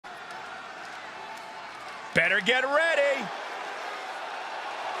Better get ready.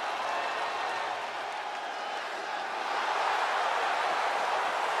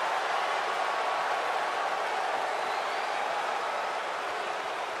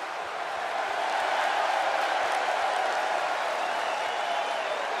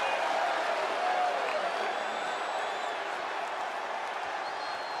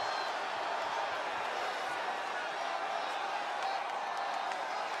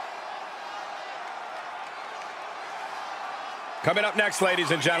 Coming up next, ladies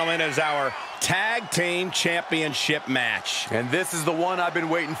and gentlemen, is our Tag Team Championship match. And this is the one I've been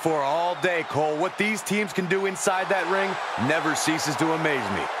waiting for all day, Cole. What these teams can do inside that ring never ceases to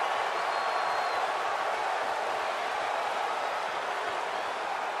amaze me.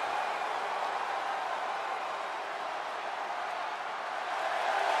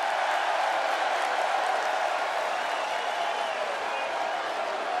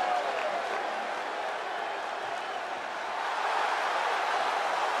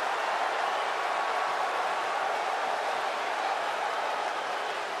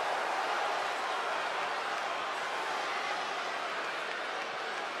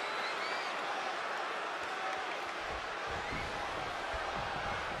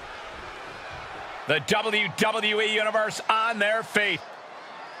 The WWE Universe on their feet.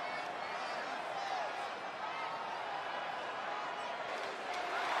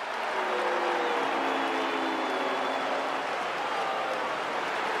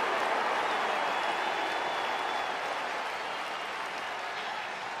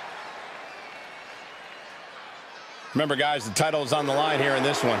 Remember, guys, the title is on the line here in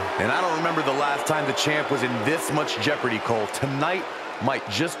this one. And I don't remember the last time the champ was in this much jeopardy, Cole. Tonight might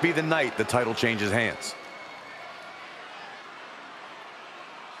just be the night the title changes hands.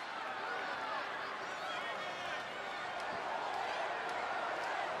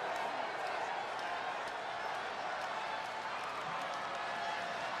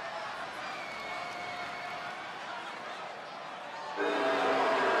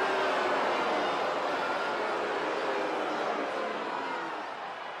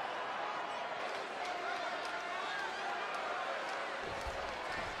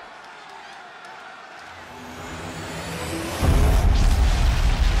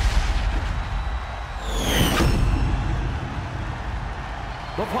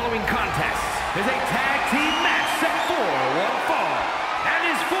 The following contest is a tag team match set for one fall and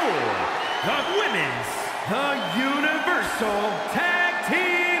is for the Universal Tag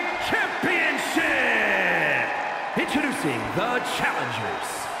Team Championship. Introducing the challengers.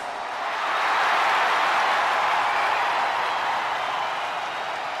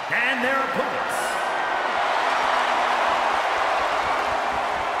 And their opponents.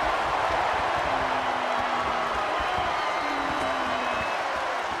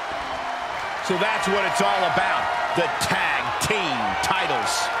 So that's what it's all about, the tag team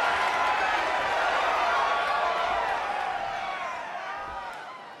titles.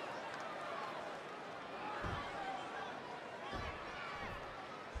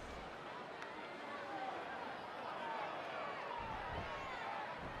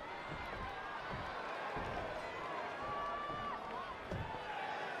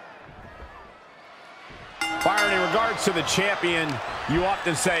 Byron, in regards to the champion, you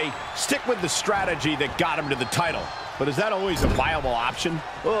often say, stick with the strategy that got him to the title. But is that always a viable option?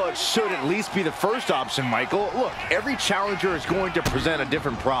 Well, it should at least be the first option, Michael. Look, every challenger is going to present a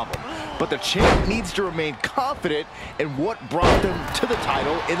different problem. But the champ needs to remain confident in what brought them to the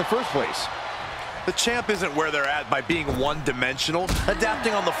title in the first place. The champ isn't where they're at by being one-dimensional.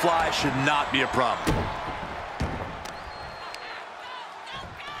 Adapting on the fly should not be a problem.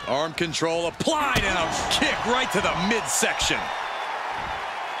 Arm control applied and a kick right to the midsection.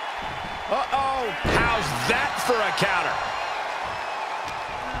 Uh-oh, how's that for a counter?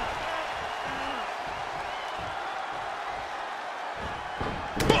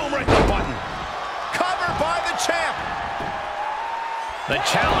 Boom, right to the button. Covered by the champ. The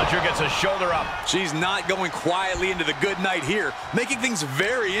challenger gets a shoulder up. She's not going quietly into the good night here, making things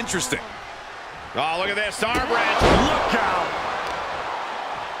very interesting. Oh, look at this, arm wrench. Look out.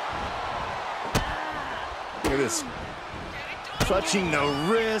 Look at this. Touching the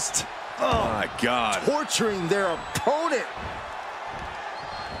wrist. Oh, my God. Torturing their opponent.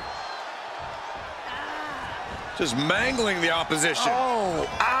 Just mangling the opposition. Oh,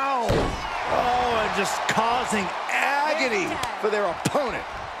 ow. Oh, and just causing agony for their opponent.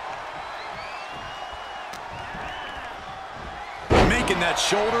 Making that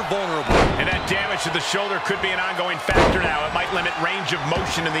shoulder vulnerable. And that damage to the shoulder could be an ongoing factor now. It might limit range of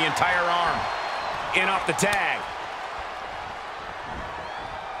motion in the entire arm. In off the tag.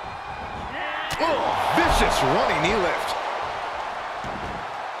 Oh, vicious vicious running knee lift.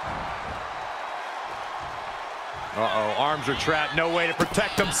 Uh-oh, arms are trapped, no way to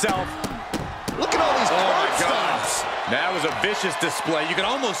protect himself. Look at all these quad stomps. That was a vicious display. You can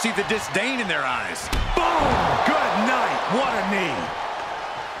almost see the disdain in their eyes. Boom! Good night. What a knee.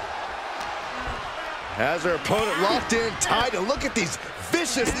 Has her opponent locked in tight, and look at these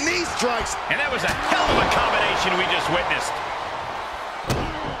vicious knee strikes. And that was a hell of a combination we just witnessed.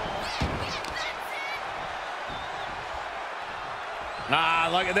 Ah,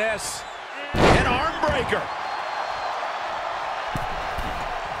 look at this. An arm breaker.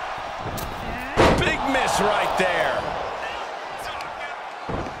 Big miss right there.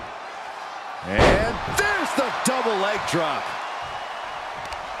 And there's the double leg drop.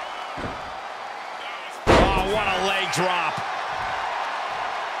 Oh, what a leg drop.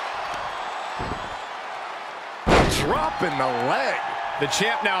 Dropping the leg. The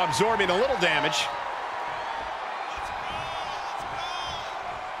champ now absorbing a little damage.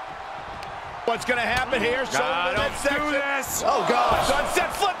 What's going to happen here? Don't do this. Oh, gosh.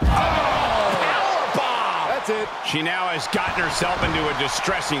 Sunset flip. Powerbomb. That's it. She now has gotten herself into a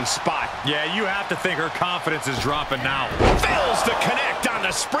distressing spot. Yeah, you have to think her confidence is dropping now. Fails to connect on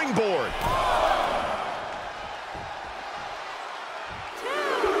the springboard.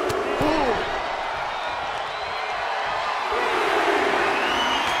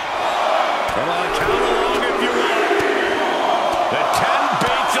 Come on, count along if you want. The 10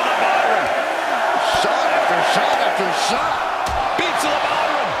 beats of the bottom. Shot after shot after shot. Beats of the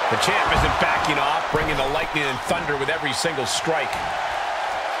bottom. The champ isn't backing off, bringing the lightning and thunder with every single strike.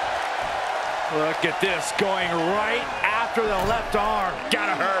 Look at this, going right after the left arm.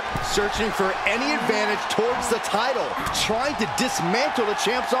 Gotta hurt. Searching for any advantage towards the title. Trying to dismantle the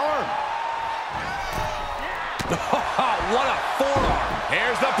champ's arm. What a forearm.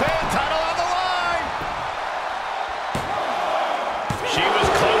 Here's the pin, title on the line. She was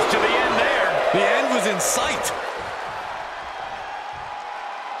close to the end there. The end was in sight.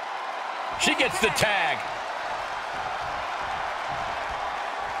 She gets the tag.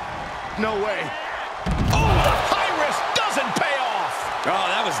 No way. Oh, the high risk doesn't pay off. Oh,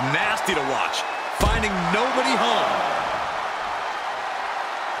 that was nasty to watch. Finding nobody home.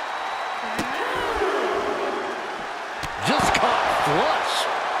 Just caught flush.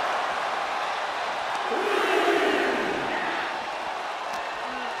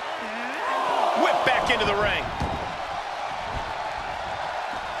 Whip back into the ring.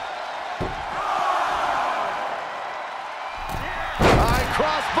 High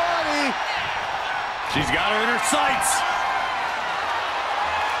cross body. She's got her in her sights.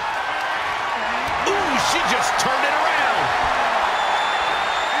 Ooh, she just turned it around.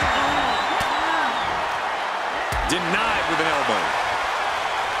 Denied with an elbow.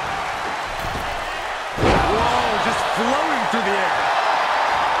 Whoa, just floating through the air.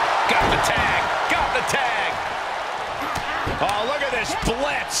 Got the tag. Got the tag. Oh, look at this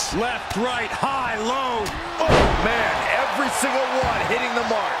blitz. Left, right, high, low. Oh, man. Every single one hitting the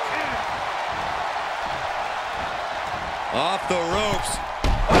mark. Off the ropes.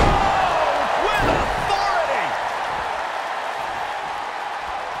 With authority.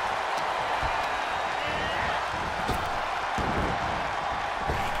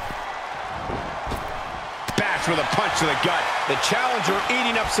 Bash with a punch to the gut. The challenger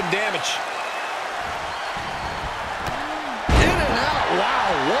eating up some damage. In and out.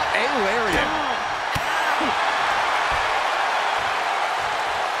 Wow, what a lariat.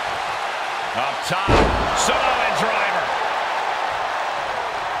 Up top, Samoan driver.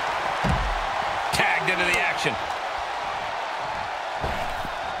 Tagged into the action.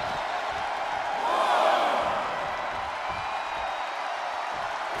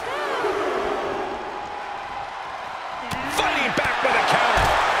 Fighting back with a counter.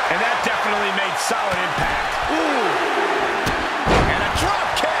 And that definitely made solid impact. Ooh. And a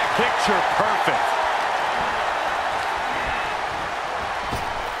drop kick. Picture perfect.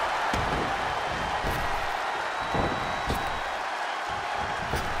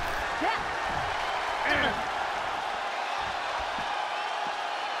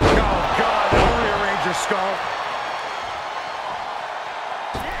 Oh, God, that'll rearrange your skull.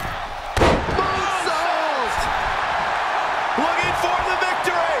 Moonsault. Looking for the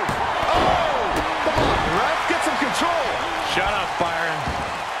victory. Oh, come on, ref, get some control. Shut up, Byron.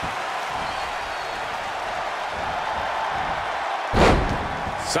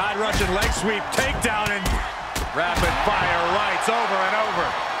 Side Russian leg sweep, takedown, and rapid fire rights over and over.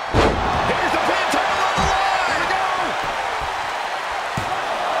 Here's the pin, title on the line. Here we go.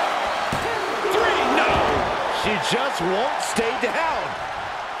 3, no. She just won't stay down.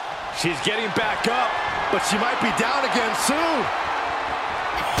 She's getting back up, but she might be down again soon.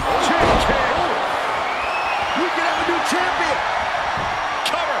 Kick. We can have a new champion.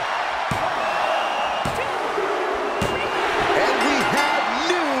 cover. And we have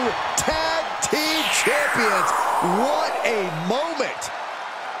new tag team champions. What a moment.